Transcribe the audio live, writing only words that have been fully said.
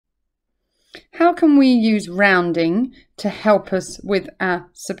how can we use rounding to help us with our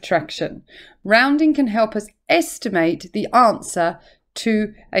subtraction? Rounding can help us estimate the answer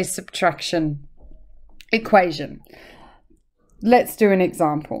to a subtraction equation. Let's do an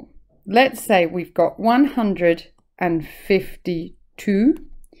example. Let's say we've got 152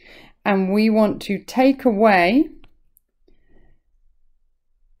 and we want to take away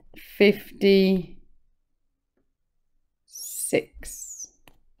 56.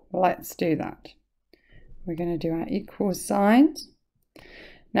 Let's do that. We're going to do our equal signs.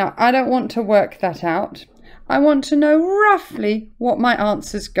 Now, I don't want to work that out. I want to know roughly what my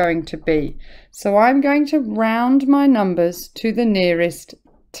answer is going to be. So I'm going to round my numbers to the nearest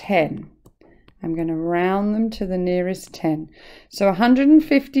 10. I'm going to round them to the nearest 10. So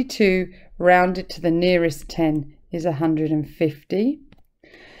 152 rounded to the nearest 10 is 150.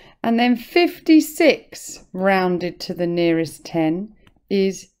 And then 56 rounded to the nearest 10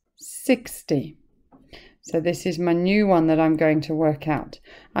 is 60. So this is my new one that I'm going to work out.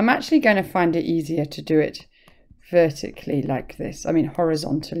 I'm actually going to find it easier to do it vertically like this. I mean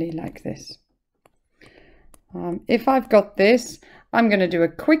horizontally like this. If I've got this, I'm going to do a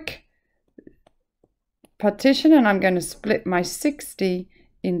quick partition and I'm going to split my 60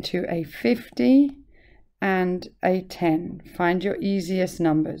 into a 50 and a 10. Find your easiest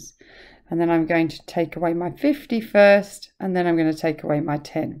numbers. And then I'm going to take away my 50 first, and then I'm going to take away my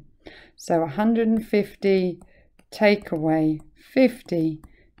 10. So 150 take away 50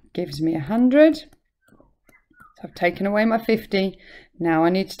 gives me 100. So I've taken away my 50. Now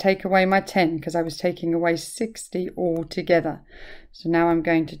I need to take away my 10 because I was taking away 60 altogether. So now I'm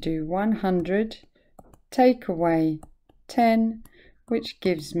going to do 100 take away 10, which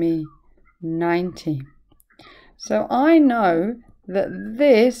gives me 90. So I know that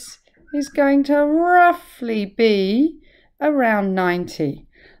this is going to roughly be around 90.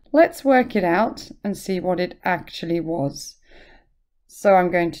 Let's work it out and see what it actually was. So I'm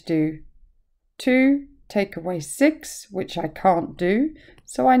going to do 2 take away 6, which I can't do.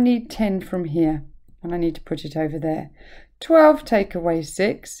 So I need 10 from here and I need to put it over there. 12 take away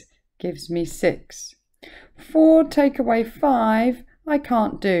 6 gives me 6. 4 take away 5 I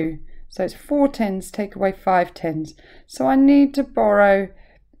can't do. So it's 4 tens take away 5 tens. So I need to borrow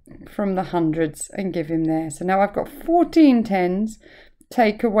from the hundreds and give him there. So now I've got 14 tens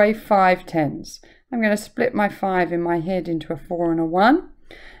take away 5 tens. I'm going to split my 5 in my head into a 4 and a 1.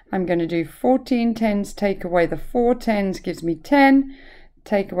 I'm going to do 14 tens take away the 4 tens gives me 10.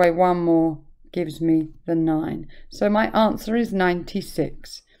 Take away one more gives me the 9. So my answer is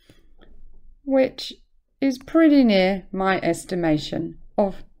 96, which is pretty near my estimation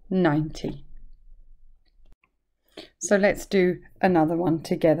of 90. So let's do another one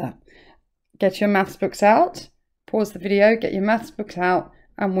together. Get your maths books out, pause the video, get your maths books out,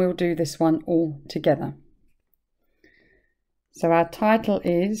 and we'll do this one all together. So our title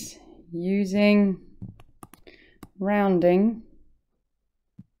is Using Rounding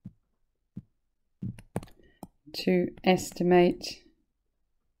to Estimate.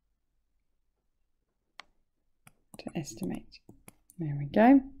 There we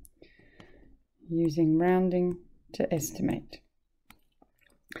go. Using rounding to estimate.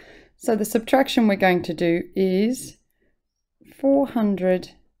 So the subtraction we're going to do is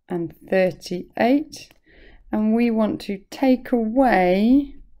 438, and we want to take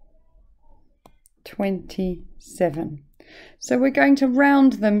away 27. So we're going to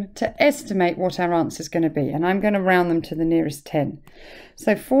round them to estimate what our answer is going to be, and I'm going to round them to the nearest 10.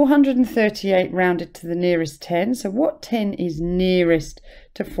 So 438 rounded to the nearest 10. So what 10 is nearest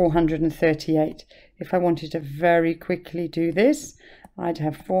to 438? If I wanted to very quickly do this, I'd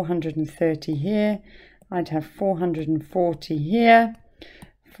have 430 here, I'd have 440 here,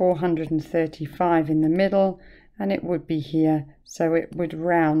 435 in the middle, and it would be here. So it would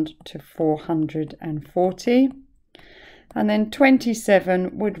round to 440. And then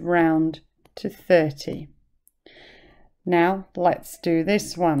 27 would round to 30. Now let's do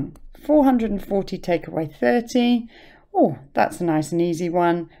this one. 440 take away 30. Oh, that's a nice and easy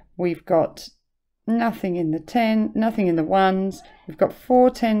one. We've got nothing in the 10, nothing in the ones. We've got 4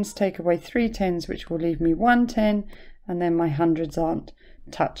 tens take away 3 tens, which will leave me 1 10, and then my hundreds aren't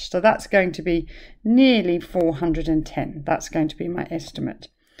touched. So that's going to be nearly 410. That's going to be my estimate.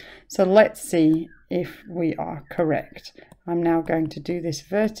 So let's see if we are correct. I'm now going to do this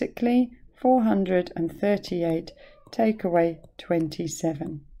vertically. 438 take away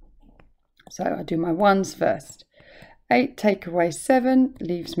 27. So I do my ones first. 8 take away 7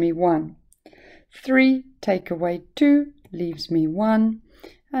 leaves me 1. 3 take away 2 leaves me 1.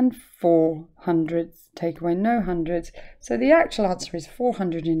 and 4 hundredths. Take away no hundreds. So the actual answer is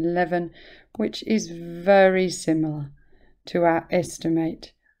 411, which is very similar to our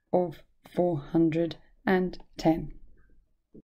estimate of 410.